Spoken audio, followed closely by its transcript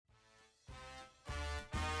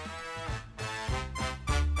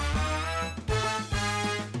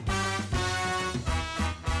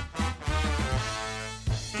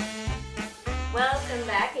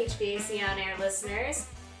HVAC On Air listeners.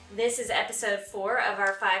 This is episode 4 of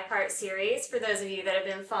our 5-part series for those of you that have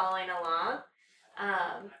been following along.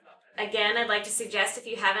 Again, I'd like to suggest if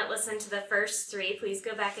you haven't listened to the first 3, please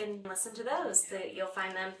go back and listen to those. You'll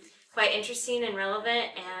find them quite interesting and relevant,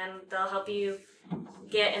 and they'll help you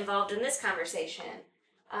get involved in this conversation.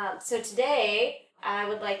 So today, I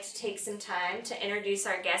would like to take some time to introduce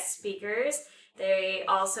our guest speakers. They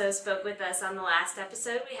also spoke with us on the last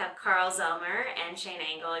episode. We have Carl Zellmer and Shane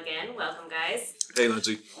Engel again. Welcome, guys. Hey,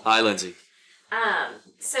 Lindsay. Hi, Lindsay.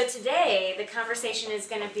 So today, the conversation is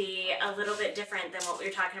going to be a little bit different than what we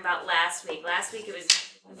were talking about last week. Last week, it was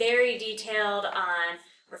very detailed on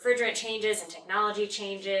refrigerant changes and technology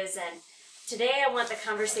changes. And today, I want the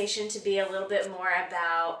conversation to be a little bit more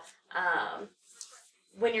about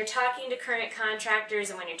when you're talking to current contractors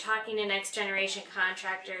and when you're talking to next generation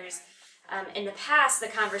contractors. In the past, the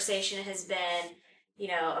conversation has been,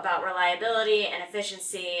 about reliability and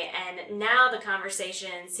efficiency, and now the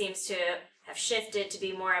conversation seems to have shifted to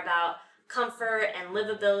be more about comfort and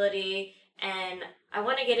livability, and I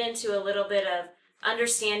want to get into a little bit of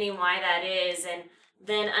understanding why that is, and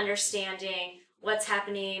then understanding what's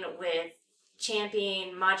happening with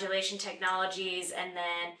championing modulation technologies, and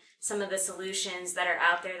then some of the solutions that are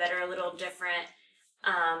out there that are a little different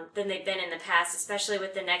than they've been in the past, especially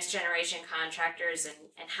with the next generation contractors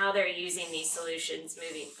and how they're using these solutions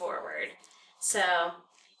moving forward. So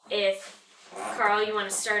if, Carl, you want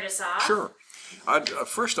to start us off? Sure.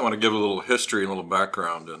 First, I want to give a little history and a little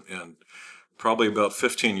background. And probably about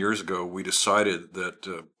 15 years ago, we decided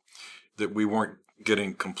that we weren't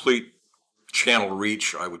getting complete channel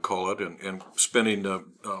reach, I would call it, and spending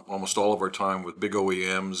almost all of our time with big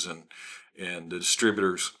OEMs and the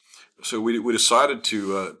distributors. So we decided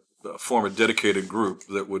to form a dedicated group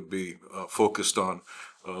that would be focused on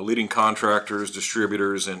leading contractors,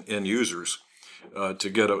 distributors, and end users to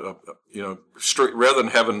get straight, rather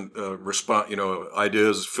than having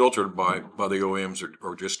ideas filtered by the OEMs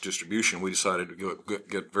or just distribution. We decided to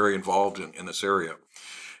get very involved in this area,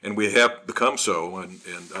 and we have become so. And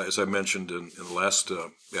as I mentioned in the last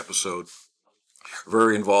episode,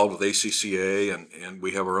 very involved with ACCA, and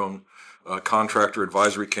we have our own contractor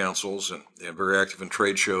advisory councils and very active in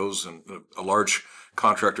trade shows and a large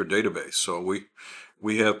contractor database. So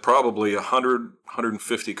we have probably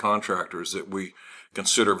 150 contractors that we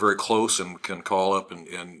consider very close and can call up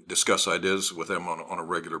and discuss ideas with them on a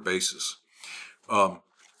regular basis. One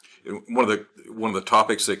of the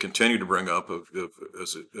topics they continue to bring up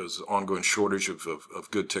is an ongoing shortage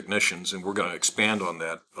of good technicians, and we're going to expand on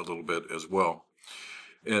that a little bit as well.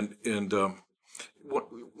 And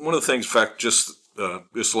one of the things, in fact, just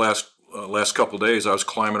this last couple of days, I was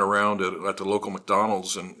climbing around at the local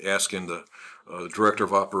McDonald's and asking the director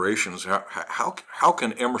of operations, how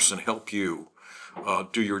can Emerson help you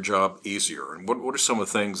do your job easier? And what are some of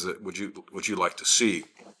the things that would you like to see?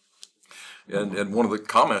 And one of the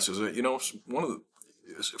comments is that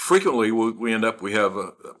frequently we end up, we have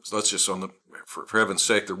let's just for heaven's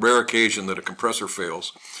sake, the rare occasion that a compressor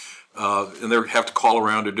fails. And they have to call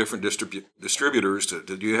around to different distributors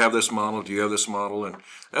do you have this model? Do you have this model? And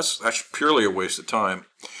that's purely a waste of time.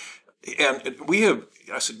 And we have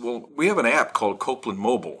an app called Copeland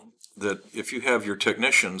Mobile that if you have your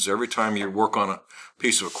technicians, every time you work on a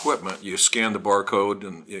piece of equipment, you scan the barcode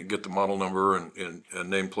and you get the model number and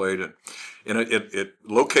nameplate, and it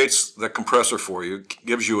locates that compressor for you,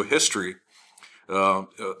 gives you a history of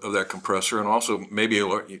that compressor, and also maybe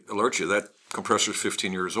alert you that compressor is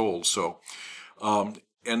 15 years old. So,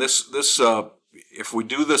 and this if we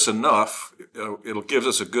do this enough, it'll give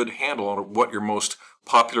us a good handle on what your most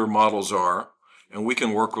popular models are, and we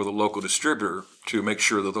can work with a local distributor to make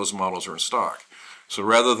sure that those models are in stock. So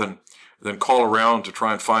rather than call around to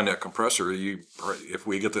try and find that compressor, if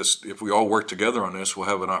we all work together on this, we'll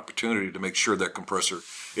have an opportunity to make sure that compressor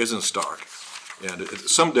is in stock. And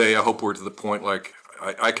someday, I hope we're to the point like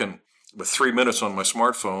I can, with 3 minutes on my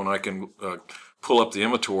smartphone, I can pull up the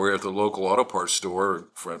inventory at the local auto parts store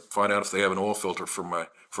and find out if they have an oil filter for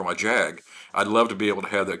my Jag. I'd love to be able to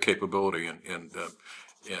have that capability and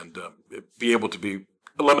be able to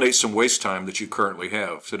eliminate some waste time that you currently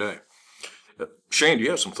have today. Shane, do you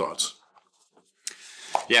have some thoughts?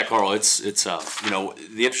 Yeah, Carl, it's the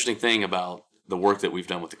interesting thing about the work that we've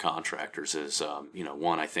done with the contractors is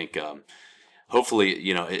one, I think hopefully,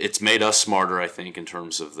 it's made us smarter, I think, in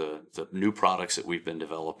terms of the new products that we've been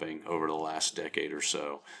developing over the last decade or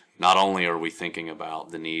so. Not only are we thinking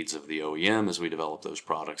about the needs of the OEM as we develop those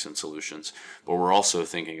products and solutions, but we're also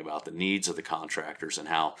thinking about the needs of the contractors and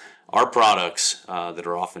how our products that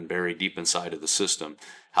are often buried deep inside of the system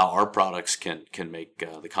how our products can make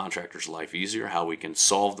the contractor's life easier, how we can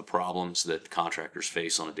solve the problems that contractors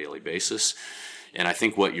face on a daily basis. And I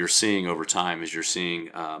think what you're seeing over time is you're seeing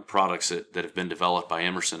products that have been developed by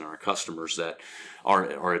Emerson and our customers that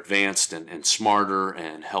are advanced and smarter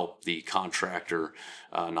and help the contractor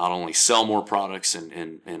not only sell more products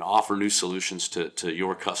and offer new solutions to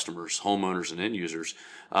your customers, homeowners, and end users,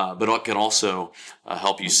 but it can also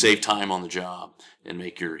help you save time on the job and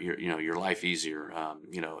make your life easier.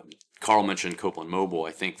 Carl mentioned Copeland Mobile.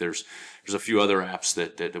 I think there's a few other apps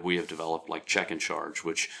that we have developed, like Check and Charge,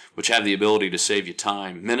 which have the ability to save you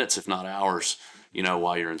time, minutes if not hours,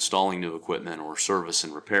 while you're installing new equipment or service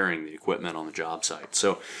and repairing the equipment on the job site.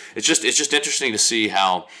 So it's just interesting to see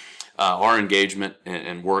how our engagement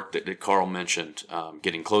and work that Carl mentioned,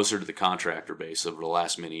 getting closer to the contractor base over the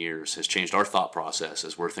last many years, has changed our thought process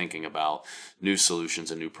as we're thinking about new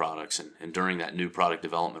solutions and new products. And during that new product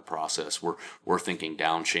development process, we're thinking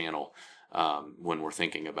down channel when we're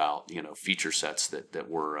thinking about feature sets that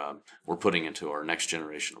we're putting into our next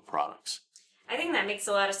generation of products. I think that makes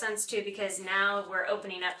a lot of sense too, because now we're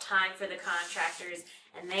opening up time for the contractors,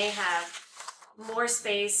 and they have more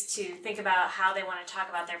space to think about how they want to talk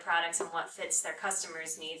about their products and what fits their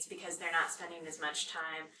customers' needs, because they're not spending as much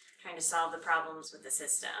time trying to solve the problems with the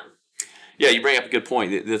system. Yeah, you bring up a good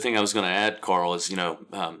point. The thing I was going to add, Carl, is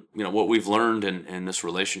what we've learned in this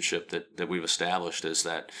relationship that we've established is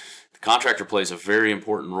that the contractor plays a very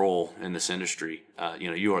important role in this industry.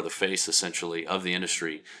 You are the face essentially of the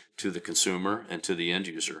industry to the consumer and to the end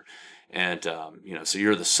user. And,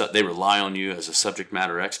 so they rely on you as a subject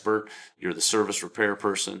matter expert. You're the service repair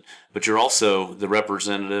person, but you're also the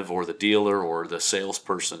representative or the dealer or the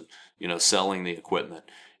salesperson, selling the equipment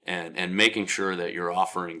and making sure that you're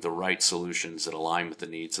offering the right solutions that align with the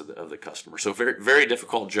needs of the customer. So very, very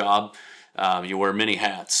difficult job. You wear many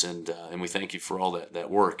hats, and we thank you for all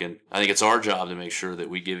that work. And I think it's our job to make sure that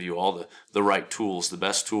we give you all the right tools, the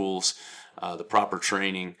best tools, the proper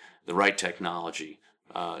training, the right technology,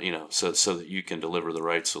 so that you can deliver the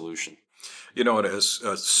right solution. It is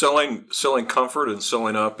selling comfort and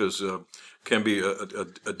selling up can be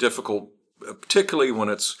a difficult, particularly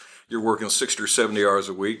when you're working 60 or 70 hours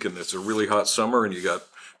a week and it's a really hot summer and you got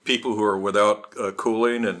people who are without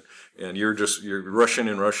cooling and you're rushing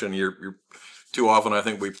and rushing. You're too often, I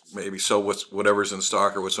think we maybe sell whatever's in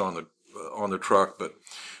stock or what's on the truck, but.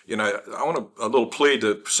 I want a little plea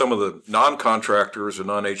to some of the non-contractors or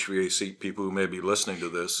non-HVAC people who may be listening to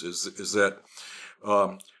this is that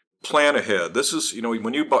plan ahead. This is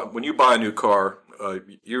when you buy a new car,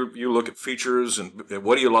 you look at features and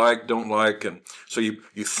what do you like, don't like, and so you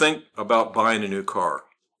think about buying a new car.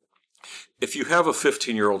 If you have a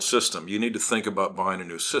 15-year-old system, you need to think about buying a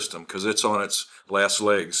new system because it's on its last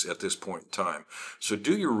legs at this point in time. So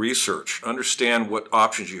do your research. Understand what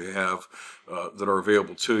options you have that are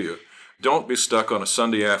available to you. Don't be stuck on a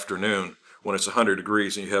Sunday afternoon when it's 100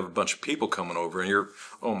 degrees and you have a bunch of people coming over and you're,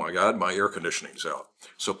 oh my God, my air conditioning's out.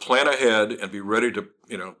 So plan ahead and be ready to,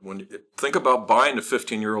 when you think about buying a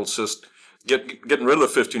 15-year-old system, getting rid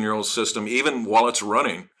of the 15-year-old system even while it's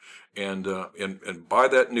running. And buy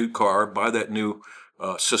that new car, buy that new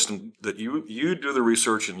system that you do the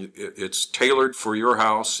research and it's tailored for your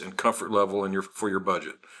house and comfort level and for your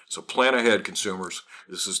budget. So plan ahead, consumers.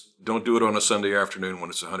 Don't do it on a Sunday afternoon when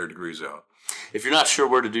it's 100 degrees out. If you're not sure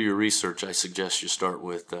where to do your research, I suggest you start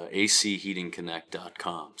with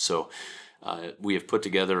ACHeatingConnect.com. So we have put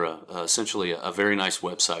together essentially a very nice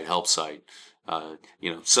website, help site.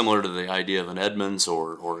 Similar to the idea of an Edmunds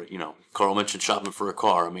or Carl mentioned shopping for a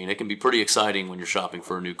car. I mean, it can be pretty exciting when you're shopping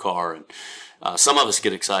for a new car, and some of us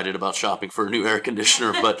get excited about shopping for a new air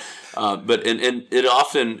conditioner, but it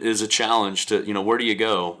often is a challenge to, where do you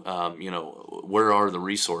go? Where are the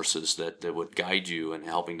resources that would guide you in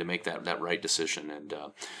helping to make that right decision? And,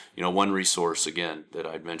 one resource, again, that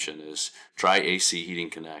I'd mention is try AC Heating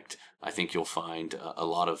Connect. I think you'll find a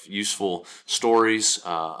lot of useful stories,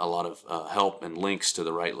 a lot of help and links to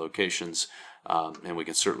the right locations, and we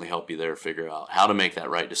can certainly help you there figure out how to make that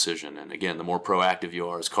right decision. And again, the more proactive you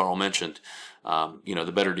are, as Carl mentioned,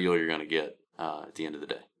 the better deal you're going to get at the end of the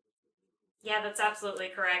day. Yeah, that's absolutely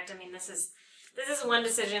correct. I mean, this is one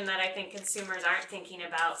decision that I think consumers aren't thinking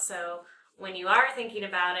about. So when you are thinking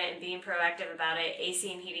about it and being proactive about it,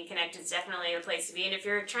 AC and Heating Connect is definitely a place to be. And if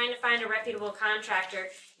you're trying to find a reputable contractor,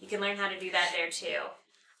 you can learn how to do that there too.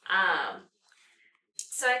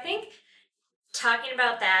 So I think talking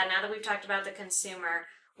about that, now that we've talked about the consumer,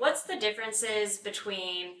 what's the differences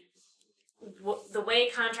between the way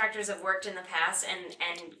contractors have worked in the past and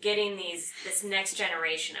getting this next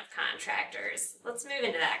generation of contractors? Let's move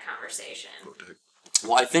into that conversation.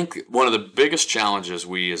 Well, I think one of the biggest challenges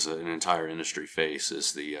we as an entire industry face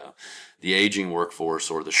is the aging workforce,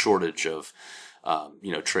 or the shortage of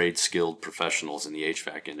trade skilled professionals in the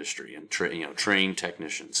HVAC industry, and trained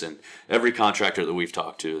technicians. And every contractor that we've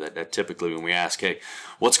talked to, that typically when we ask, hey,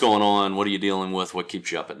 what's going on? What are you dealing with? What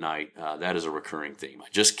keeps you up at night? That is a recurring theme. I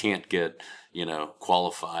just can't get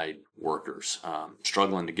qualified workers.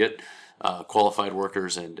 Struggling to get qualified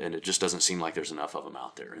workers, and it just doesn't seem like there's enough of them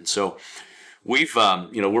out there. And so we've,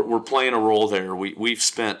 we're playing a role there. We've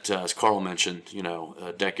spent, as Carl mentioned,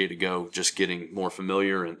 a decade ago, just getting more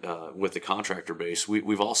familiar with the contractor base.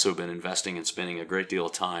 We've also been investing and spending a great deal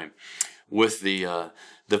of time with the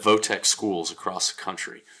Votech schools across the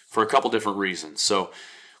country for a couple different reasons. So,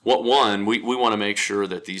 we want to make sure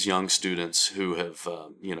that these young students who have,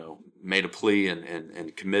 made a plea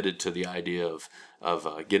and committed to the idea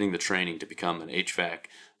of getting the training to become an HVAC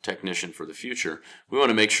technician for the future, we want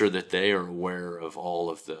to make sure that they are aware of all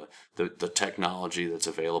of the technology that's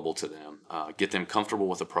available to them, get them comfortable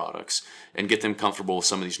with the products, and get them comfortable with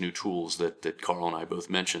some of these new tools that Carl and I both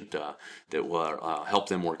mentioned that will help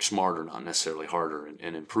them work smarter, not necessarily harder,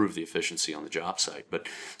 and improve the efficiency on the job site. But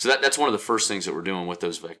so that's one of the first things that we're doing with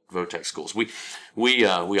those Votech schools. We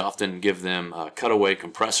often give them cutaway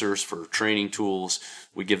compressors for training tools.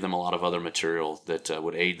 We give them a lot of other material that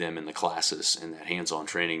would aid them in the classes and that hands-on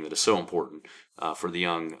training that is so important for the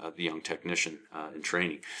young technician in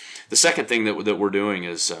training. The second thing that we're doing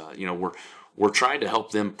is we're trying to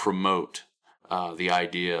help them promote the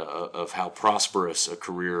idea of how prosperous a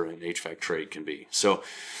career in HVAC trade can be. So,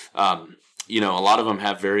 a lot of them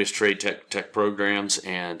have various trade tech programs,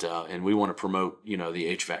 and we want to promote the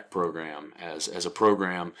HVAC program as a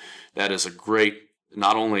program that is a great,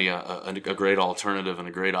 not only a great alternative and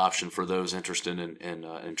a great option for those interested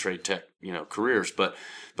in trade tech careers, but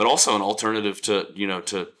also an alternative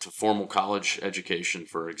to formal college education,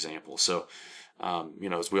 for example. So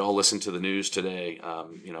as we all listen to the news today,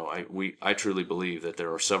 I truly believe that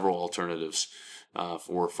there are several alternatives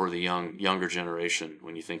for the younger generation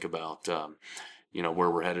when you think about where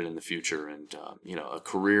we're headed in the future, and a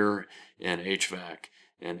career in HVAC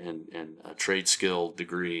and a trade skill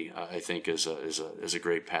degree, I think is a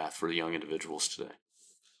great path for the young individuals today.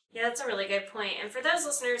 Yeah, that's a really good point. And for those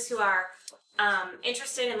listeners who are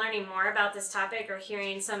interested in learning more about this topic, or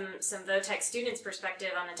hearing some Votech students'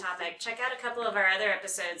 perspective on the topic, check out a couple of our other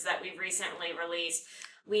episodes that we've recently released.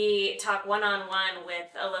 We talk one-on-one with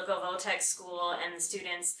a local Votech school and the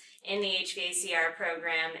students in the HVACR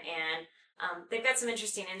program, and they've got some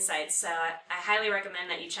interesting insights, so I highly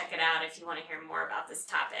recommend that you check it out if you want to hear more about this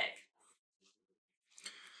topic.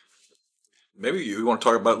 Maybe you want to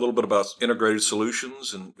talk about a little bit about integrated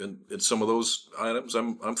solutions and some of those items.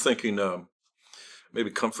 I'm thinking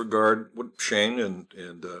maybe Comfort Guard with Shane and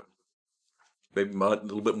maybe a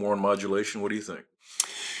little bit more on modulation. What do you think?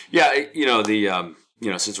 Yeah,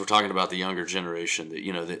 since we're talking about the younger generation,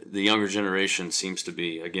 the younger generation seems to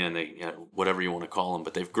be, again, whatever you want to call them,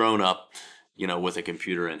 but they've grown up, with a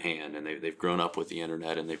computer in hand, and they've grown up with the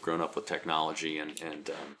internet, and they've grown up with technology, and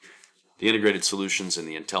the integrated solutions and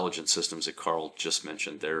the intelligent systems that Carl just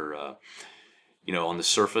mentioned. They're, on the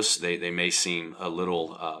surface, they may seem a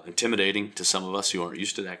little intimidating to some of us who aren't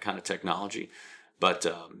used to that kind of technology, but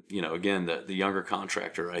again, the younger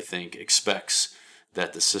contractor, I think, expects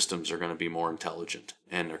that the systems are going to be more intelligent,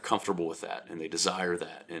 and they're comfortable with that, and they desire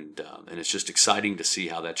that, and it's just exciting to see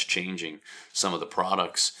how that's changing some of the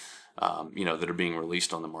products, that are being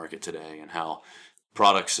released on the market today, and how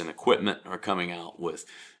products and equipment are coming out with,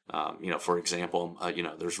 for example,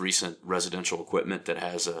 there's recent residential equipment that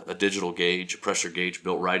has a digital gauge, a pressure gauge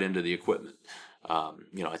built right into the equipment.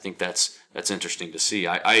 I think that's interesting to see.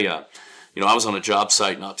 I was on a job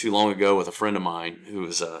site not too long ago with a friend of mine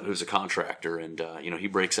who's a contractor, and he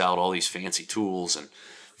breaks out all these fancy tools. And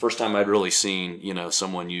first time I'd really seen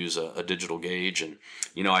someone use a digital gauge, and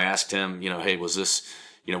I asked him, hey, was this,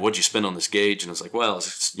 what'd you spend on this gauge? And it's like, well,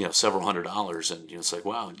 it's several $100s, and it's like,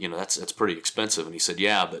 wow, that's pretty expensive. And he said,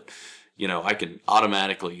 yeah, but I can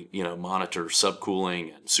automatically monitor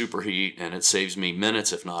subcooling and superheat, and it saves me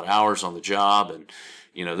minutes, if not hours, on the job. And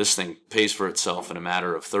this thing pays for itself in a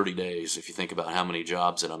matter of 30 days if you think about how many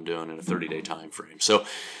jobs that I'm doing in a 30-day time frame. So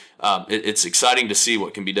it's exciting to see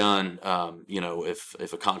what can be done,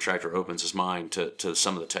 if a contractor opens his mind to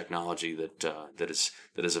some of the technology that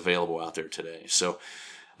is available out there today. So,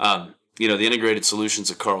 the integrated solutions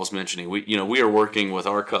that Carl's mentioning, we are working with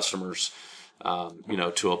our customers,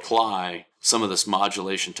 to apply some of this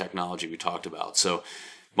modulation technology we talked about. So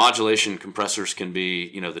modulation compressors can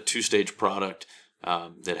be, the two-stage product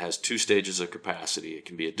that has 2 stages of capacity. It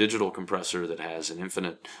can be a digital compressor that has an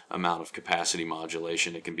infinite amount of capacity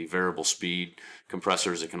modulation. It can be variable speed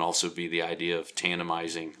compressors. It can also be the idea of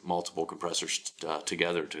tandemizing multiple compressors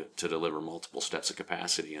together to deliver multiple steps of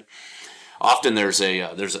capacity. And often there's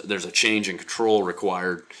a change in control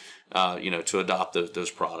required, to adopt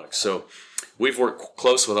those products. So we've worked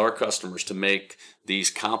close with our customers to make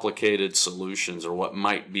these complicated solutions, or what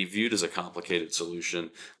might be viewed as a complicated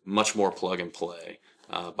solution, much more plug and play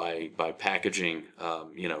by packaging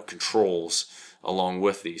controls along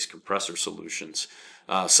with these compressor solutions,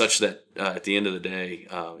 such that at the end of the day,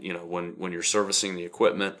 when you're servicing the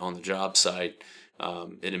equipment on the job site,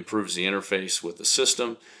 it improves the interface with the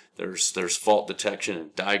system. There's fault detection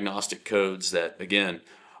and diagnostic codes that, again,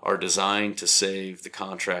 are designed to save the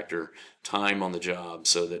contractor time on the job,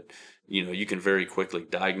 so that you can very quickly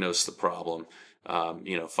diagnose the problem,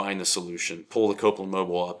 find the solution, pull the Copeland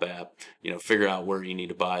Mobile Up app, figure out where you need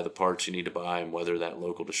to buy the parts you need to buy, and whether that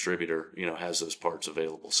local distributor has those parts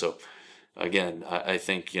available. So again, I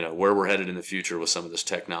think where we're headed in the future with some of this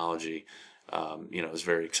technology, is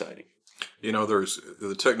very exciting. There's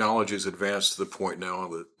the technology has advanced to the point now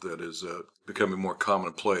that is becoming more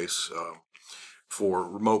commonplace for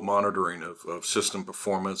remote monitoring of system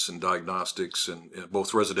performance and diagnostics, and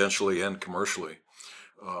both residentially and commercially.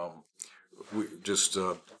 We just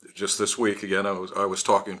this week again, I was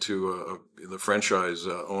talking to the franchise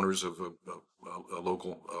owners of a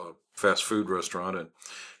local fast food restaurant,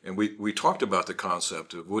 and we talked about the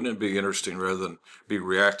concept of, wouldn't it be interesting, rather than be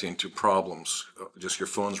reacting to problems, just your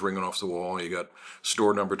phone's ringing off the wall, and you got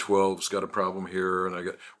store number 12's got a problem here,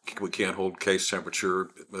 and we can't hold case temperature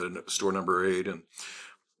at store number 8,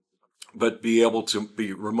 but be able to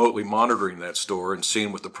be remotely monitoring that store and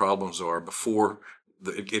seeing what the problems are before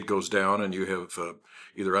it goes down, and you have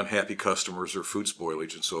either unhappy customers or food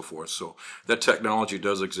spoilage and so forth. So that technology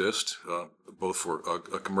does exist, both for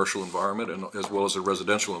a commercial environment and as well as a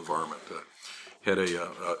residential environment. Had a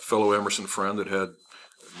fellow Emerson friend that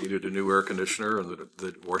needed a new air conditioner in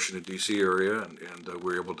the Washington, D.C. area, and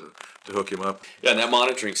we were able to hook him up. Yeah, and that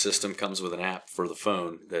monitoring system comes with an app for the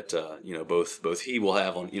phone that both he will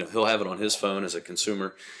have on, he'll have it on his phone as a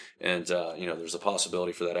consumer, and there's a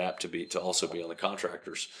possibility for that app to also be on the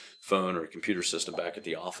contractor's phone or computer system back at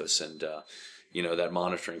the office, and that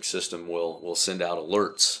monitoring system will send out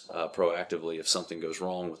alerts proactively if something goes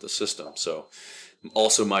wrong with the system. So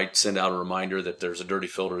also might send out a reminder that there's a dirty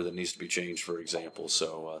filter that needs to be changed, for example.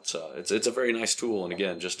 So it's a very nice tool, and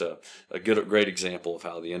again, just a great example of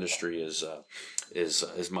how the industry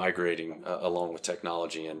is migrating along with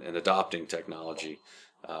technology and adopting technology,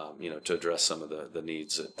 to address some of the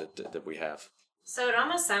needs that we have. So it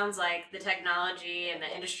almost sounds like the technology and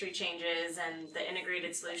the industry changes and the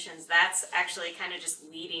integrated solutions, that's actually kind of just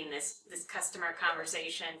leading this customer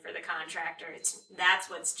conversation for the contractor. That's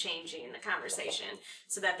what's changing the conversation,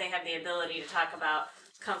 so that they have the ability to talk about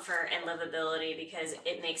comfort and livability because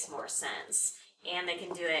it makes more sense, and they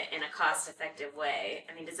can do it in a cost-effective way.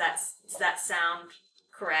 I mean, does that sound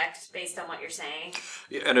correct based on what you're saying?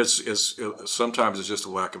 Yeah, and it's sometimes it's just a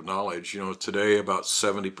lack of knowledge. Today about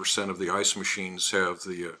 70% of the ice machines have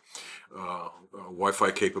the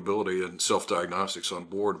Wi-Fi capability and self-diagnostics on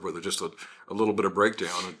board, where there's just a little bit of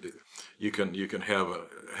breakdown. You can have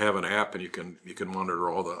an app, and you can monitor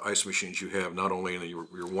all the ice machines you have, not only in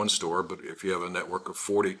your one store, but if you have a network of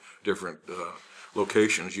 40 different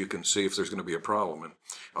locations, you can see if there's going to be a problem. And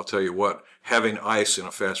I'll tell you what, having ice in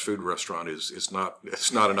a fast food restaurant it's not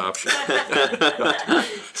an option.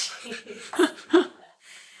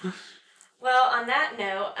 Well, on that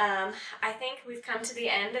note, I think we've come to the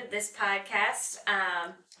end of this podcast.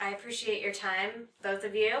 I appreciate your time, both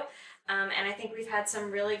of you, and I think we've had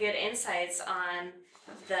some really good insights on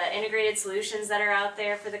the integrated solutions that are out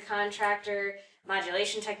there for the contractor,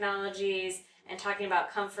 modulation technologies, and talking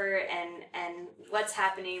about comfort and what's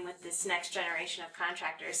happening with this next generation of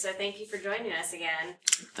contractors. So thank you for joining us again.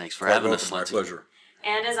 Thanks for having us. My pleasure.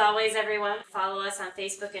 And as always, everyone, follow us on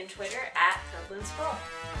Facebook and Twitter @Copeland Scroll.